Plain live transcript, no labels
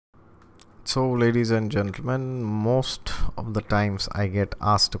So, ladies and gentlemen, most of the times I get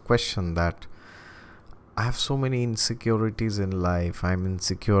asked a question that I have so many insecurities in life. I'm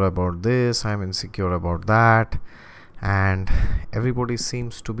insecure about this, I'm insecure about that, and everybody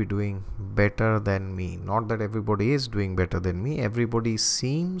seems to be doing better than me. Not that everybody is doing better than me, everybody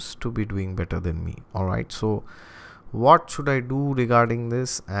seems to be doing better than me. Alright, so what should I do regarding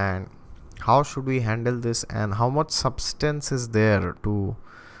this, and how should we handle this, and how much substance is there to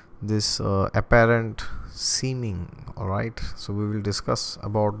this apparent seeming? All right, so we will discuss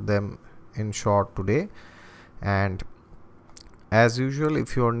about them in short today. And as usual,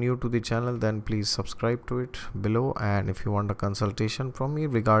 if you are new to the channel, then please subscribe to it below. And if you want a consultation from me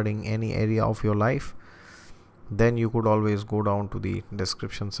regarding any area of your life, then you could always go down to the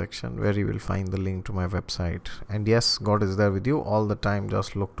description section where you will find the link to my website. And yes, God is there with you all the time.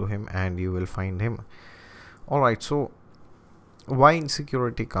 Just look to him and you will find him. All right, so why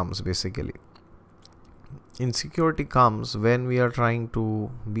insecurity comes? Basically, insecurity comes when we are trying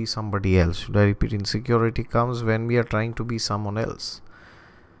to be somebody else. Should I repeat? Insecurity comes when we are trying to be someone else,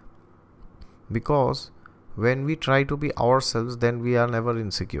 because when we try to be ourselves, then we are never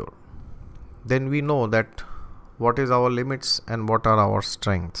insecure. Then we know that what is our limits and what are our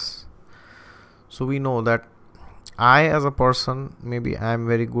strengths. So we know that I, as a person, maybe I am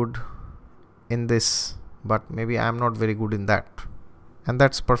very good in this, but maybe I am not very good in that, and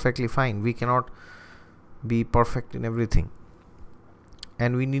that's perfectly fine. We cannot be perfect in everything,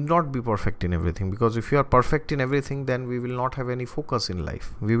 and we need not be perfect in everything, because if you are perfect in everything, then we will not have any focus in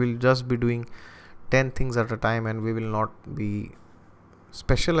life. We will just be doing 10 things at a time, and we will not be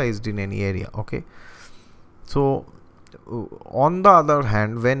specialized in any area. Okay, so on the other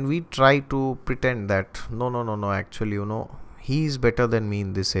hand, when we try to pretend that no, actually, he is better than me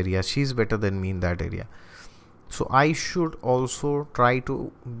in this area, she is better than me in that area, so I should also try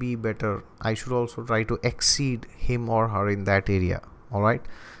to be better, I should also try to exceed him or her in that area. All right,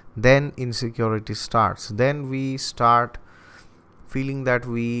 then insecurity starts. Then we start feeling that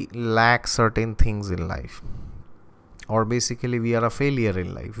we lack certain things in life, or basically we are a failure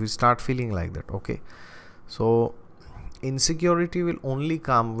in life. We start feeling like that. Okay, so insecurity will only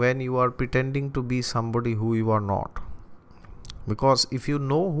come when you are pretending to be somebody who you are not, because if you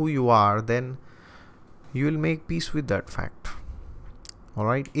know who you are, then you will make peace with that fact. All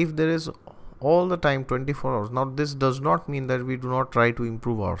right, if there is all the time 24 hours, now this does not mean that we do not try to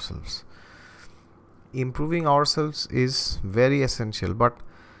improve ourselves. Improving ourselves is very essential, but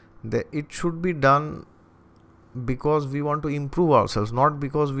it should be done because we want to improve ourselves, not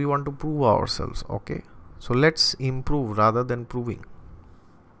because we want to prove ourselves. Okay, so let's improve rather than proving,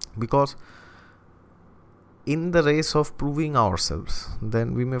 because in the race of proving ourselves,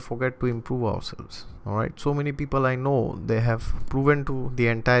 then we may forget to improve ourselves. All right, so many people I know, they have proven to the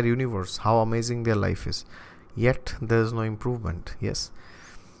entire universe how amazing their life is, yet there is no improvement. Yes,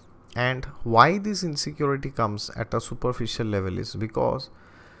 and why this insecurity comes at a superficial level is because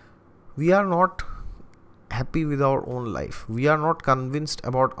we are not happy with our own life. We are not convinced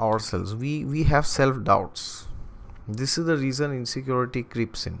about ourselves. We have self doubts. This is the reason insecurity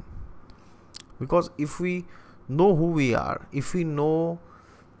creeps in, because if we know who we are, if we know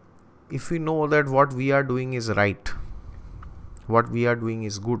that what we are doing is right, what we are doing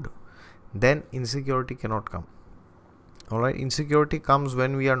is good, then insecurity cannot come. All right, insecurity comes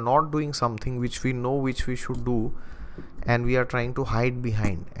when we are not doing something which we know which we should do, and we are trying to hide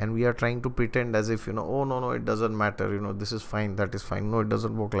behind, and we are trying to pretend as if oh no, it doesn't matter, this is fine, that is fine. No, it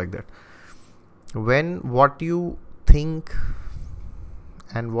doesn't work like that. When what you think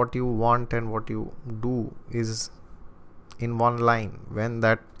and what you want and what you do is in one line, when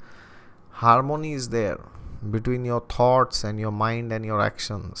that harmony is there between your thoughts and your mind and your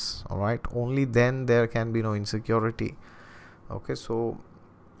actions, all right, only then there can be no insecurity. Okay, so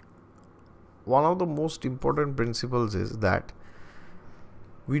one of the most important principles is that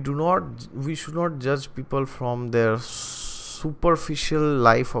we should not judge people from their superficial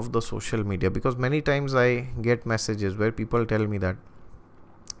life of the social media, because many times I get messages where people tell me that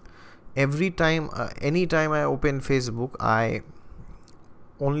anytime I open Facebook, I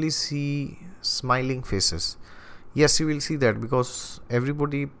only see smiling faces. Yes, you will see that because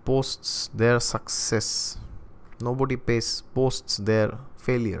everybody posts their success, nobody posts their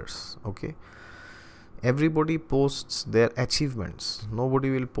failures. Okay, everybody posts their achievements, nobody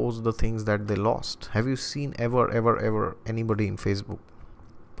will post the things that they lost. Have you seen ever anybody in Facebook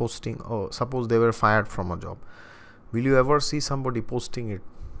posting, suppose they were fired from a job, will you ever see somebody posting it,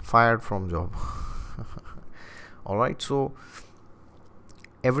 fired from job? All right, so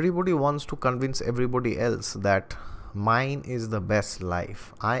everybody wants to convince everybody else that mine is the best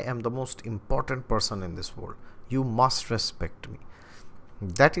life, I am the most important person in this world, you must respect me.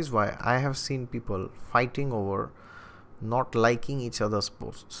 That is why I have seen people fighting over not liking each other's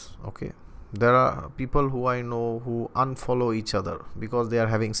posts. Okay, there are people who I know who unfollow each other because they are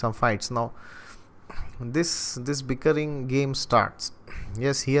having some fights. Now this bickering game starts.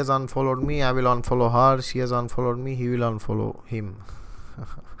 Yes, he has unfollowed me, I will unfollow her. She has unfollowed me, he will unfollow him.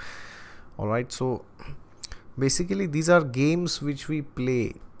 All right, so basically these are games which we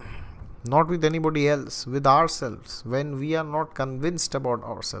play, not with anybody else, with ourselves. When we are not convinced about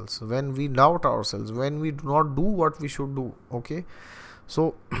ourselves, when we doubt ourselves, when we do not do what we should do. Okay,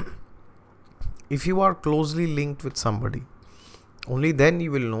 so if you are closely linked with somebody, only then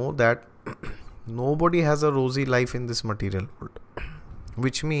you will know that nobody has a rosy life in this material world,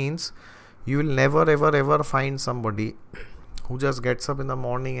 which means you will never ever ever find somebody who just gets up in the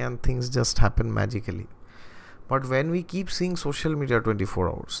morning and things just happen magically. But when we keep seeing social media 24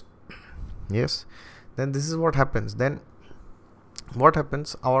 hours, yes, then this is what happens. Then what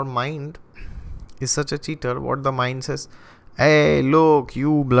happens, our mind is such a cheater. What the mind says, hey look,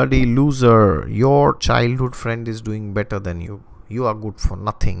 you bloody loser, your childhood friend is doing better than you, you are good for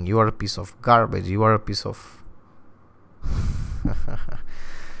nothing, you are a piece of garbage, you are a piece of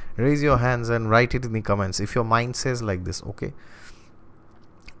raise your hands and write it in the comments if your mind says like this. Okay,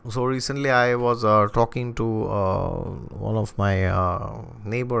 so recently I was talking to one of my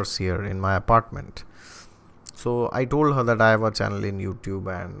neighbors here in my apartment. So I told her that I have a channel in YouTube,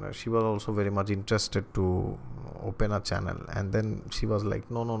 and she was also very much interested to open a channel. And then she was like,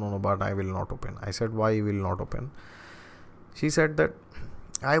 no, but I will not open. I said, why you will not open? She said that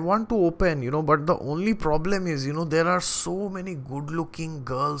I want to open, but the only problem is, there are so many good looking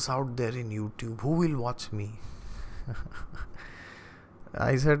girls out there in YouTube. Who will watch me?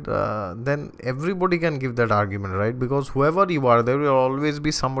 I said, then everybody can give that argument, right? Because whoever you are, there will always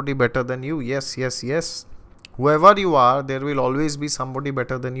be somebody better than you. Yes. Whoever you are, there will always be somebody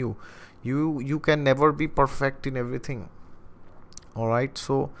better than you. You can never be perfect in everything. All right.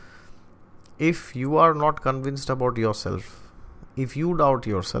 So if you are not convinced about yourself, if you doubt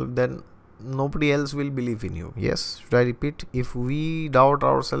yourself, then nobody else will believe in you. Yes. Should I repeat? If we doubt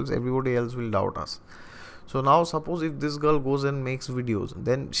ourselves, everybody else will doubt us. So now suppose if this girl goes and makes videos,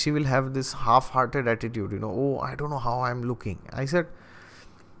 then she will have this half-hearted attitude, oh, I don't know how I'm looking. I said,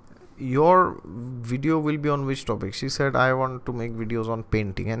 your video will be on which topic? She said, I want to make videos on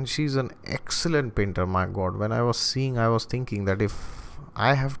painting, and she's an excellent painter. My God, when I was seeing, I was thinking that if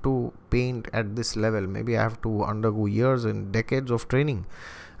I have to paint at this level, maybe I have to undergo years and decades of training.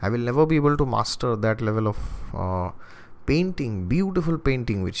 I will never be able to master that level of painting, beautiful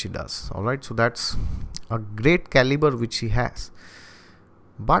painting which she does. All right, so that's a great caliber which she has.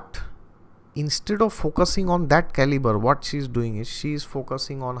 But instead of focusing on that caliber, what she's doing is she is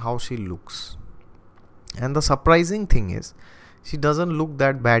focusing on how she looks. And the surprising thing is, she doesn't look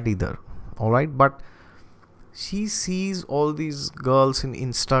that bad either. All right, but she sees all these girls in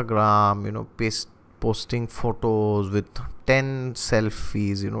Instagram, posting photos with 10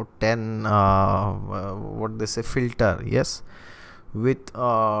 selfies, 10 what they say, filter, yes, with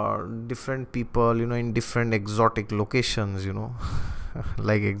different people, in different exotic locations,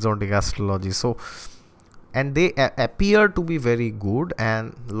 like exotic astrology. So, and they appear to be very good,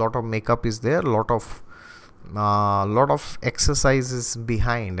 and lot of makeup is there, lot of exercises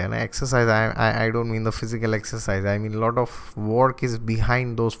behind. And exercise, I don't mean the physical exercise, I mean lot of work is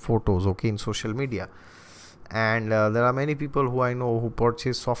behind those photos, okay, in social media. And there are many people who I know who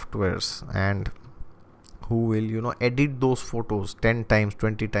purchase softwares and who will edit those photos 10 times,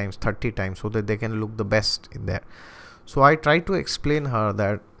 20 times, 30 times, so that they can look the best in there. So I try to explain her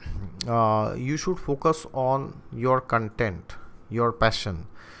that you should focus on your content, your passion.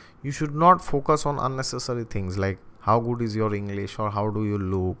 You should not focus on unnecessary things like how good is your English, or how do you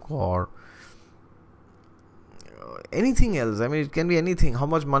look, or anything else. I mean, it can be anything. How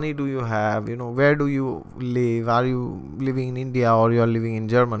much money do you have? Where do you live? Are you living in India, or you are living in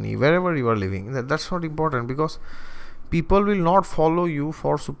Germany? Wherever you are living, that's not important, because people will not follow you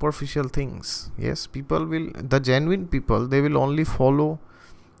for superficial things. Yes, the genuine people, they will only follow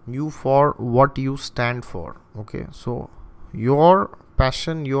you for what you stand for. Okay, so your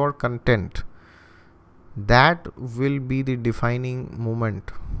passion, your content, that will be the defining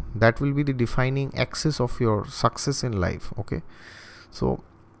moment, that will be the defining axis of your success in life. Okay, so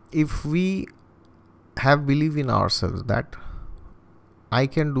if we have belief in ourselves that I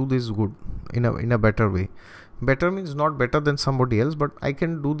can do this good in a better way. Better means not better than somebody else, but I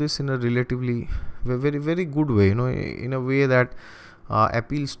can do this in a relatively very, very good way, in a way that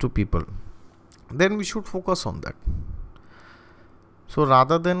appeals to people. then we should focus on that. So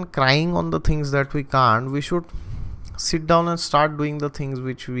rather than crying on the things that we can't, we should sit down and start doing the things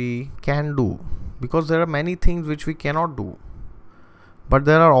which we can do, because there are many things which we cannot do, but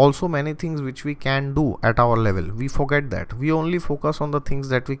there are also many things which we can do at our level. We forget that. We only focus on the things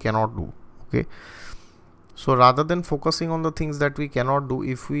that we cannot do. Okay, so rather than focusing on the things that we cannot do,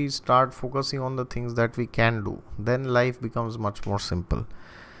 if we start focusing on the things that we can do, then life becomes much more simple.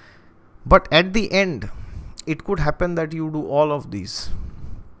 But at the end, it could happen that you do all of these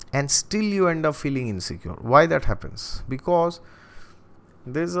and still you end up feeling insecure. Why that happens? Because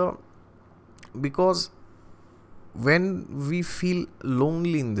when we feel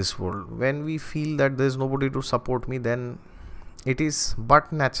lonely in this world, when we feel that there's nobody to support me, then it is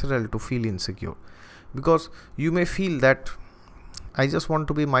but natural to feel insecure. Because you may feel that I just want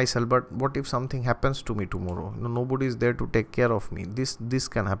to be myself, but what if something happens to me tomorrow? Nobody is there to take care of me. This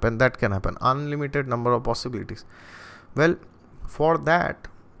can happen, that can happen. Unlimited number of possibilities. Well, for that,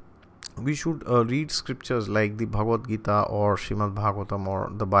 we should read scriptures like the Bhagavad Gita or Srimad Bhagavatam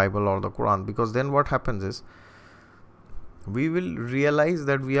or the Bible or the Quran, because then what happens is we will realize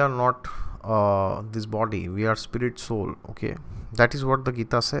that we are not this body, we are spirit, soul. Okay, that is what the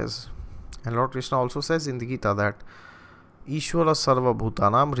Gita says. And Lord Krishna also says in the Gita that Ishvara Sarva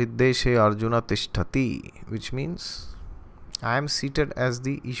Bhutanam Hriddeshe Arjuna Tishtati, which means I am seated as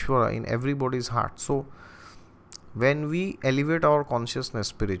the Ishvara in everybody's heart. So when we elevate our consciousness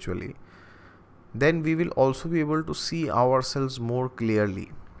spiritually, then we will also be able to see ourselves more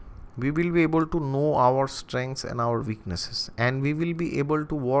clearly. We will be able to know our strengths and our weaknesses, and we will be able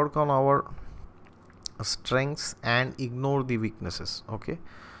to work on our strengths and ignore the weaknesses. Okay,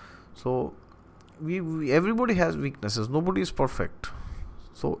 so we everybody has weaknesses, nobody is perfect.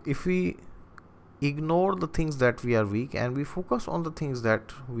 So if we ignore the things that we are weak and we focus on the things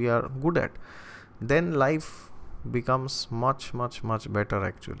that we are good at, then life becomes much better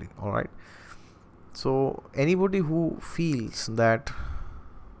actually. All right, so anybody who feels that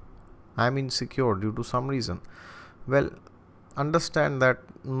I'm insecure due to some reason, well, understand that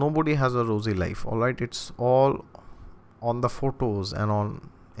nobody has a rosy life. All right, it's all on the photos and on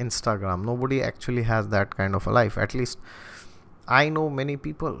Instagram. Nobody actually has that kind of a life. At least I know many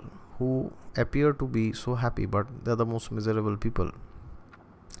people who appear to be so happy, but they're the most miserable people.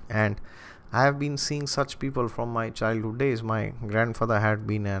 And I have been seeing such people from my childhood days. My grandfather had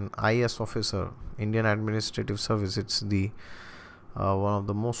been an IAS officer, Indian Administrative Service. It's the one of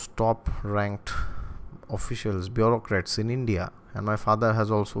the most top ranked officials, bureaucrats in India. And my father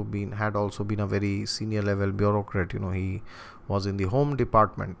had also been a very senior level bureaucrat. He was in the Home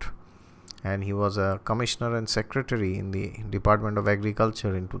Department, and he was a commissioner and secretary in the Department of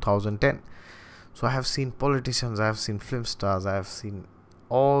Agriculture in 2010. So I have seen politicians, I have seen film stars, I have seen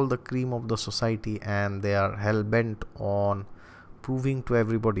all the cream of the society, and they are hell-bent on proving to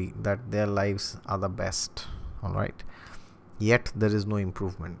everybody that their lives are the best. All right, yet there is no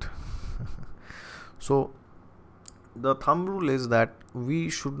improvement. So the thumb rule is that we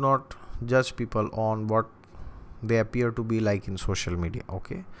should not judge people on what they appear to be like in social media.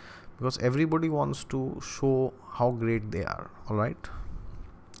 Okay, because everybody wants to show how great they are. All right,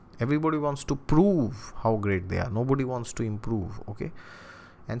 everybody wants to prove how great they are. Nobody wants to improve. Okay,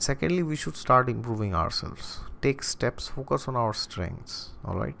 and secondly, we should start improving ourselves, take steps, focus on our strengths.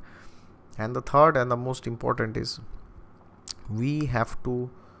 All right, and the third and the most important is we have to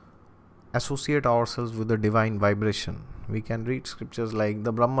associate ourselves with the divine vibration. We can read scriptures like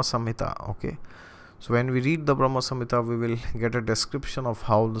the Brahma Samhita. Okay, so when we read the Brahma Samhita, we will get a description of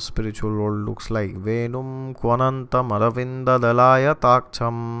how the spiritual world looks like. Venum Kwanantam Aravinda Dalaya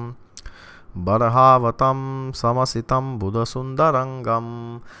Takcham Barhavatam Samasitam Buddha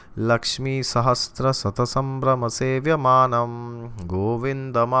Sundarangam Lakshmi Sahasra Satasambrama Sevyamanam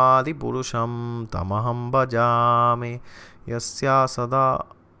Govindamadi Purusham Tamaham Bhajami Yasya Sada.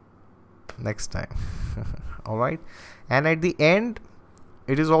 Next time. All right, and at the end,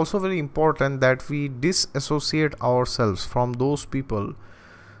 it is also very important that we disassociate ourselves from those people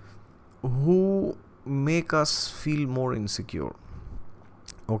who make us feel more insecure.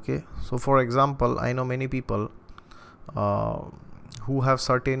 Okay, so for example, I know many people who have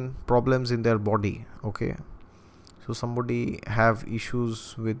certain problems in their body. Okay, so somebody have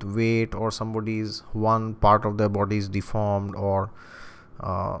issues with weight, or somebody's one part of their body is deformed, or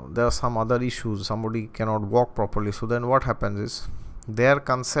there are some other issues, somebody cannot walk properly. So then what happens is their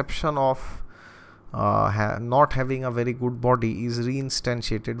conception of not having a very good body is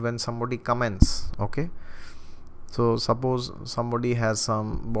reinstantiated when somebody comments. Okay, so suppose somebody has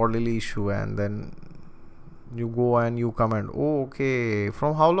some bodily issue, and then you go and you comment, oh okay,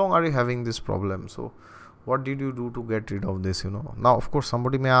 from how long are you having this problem, so what did you do to get rid of this, now of course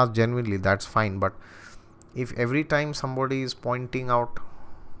somebody may ask genuinely, that's fine, but if every time somebody is pointing out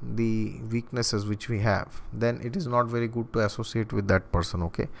the weaknesses which we have, then it is not very good to associate with that person.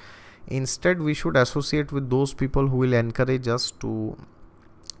 Okay, instead we should associate with those people who will encourage us to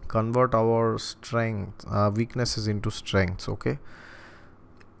convert our weaknesses into strengths. Okay,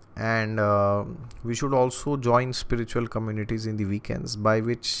 and we should also join spiritual communities in the weekends, by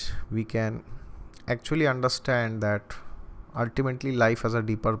which we can actually understand that ultimately life has a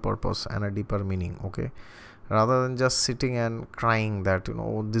deeper purpose and a deeper meaning. Okay, rather than just sitting and crying that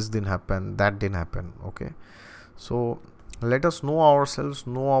oh, this didn't happen, that didn't happen. Okay, so let us know ourselves,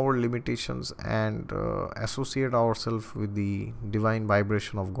 know our limitations, and associate ourselves with the divine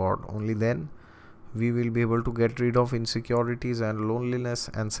vibration of God. Only then we will be able to get rid of insecurities and loneliness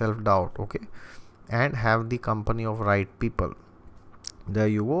and self-doubt. Okay, and have the company of right people. There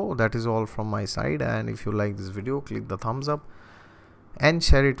you go, that is all from my side. And if you like this video, click the thumbs up and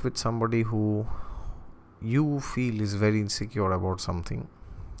share it with somebody who you feel is very insecure about something.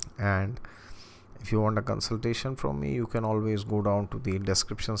 And if you want a consultation from me, you can always go down to the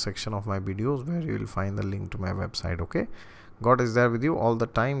description section of my videos, where you will find the link to my website. Okay, God is there with you all the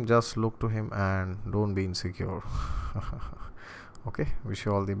time. Just look to him and don't be insecure. Okay, wish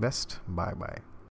you all the best. Bye bye.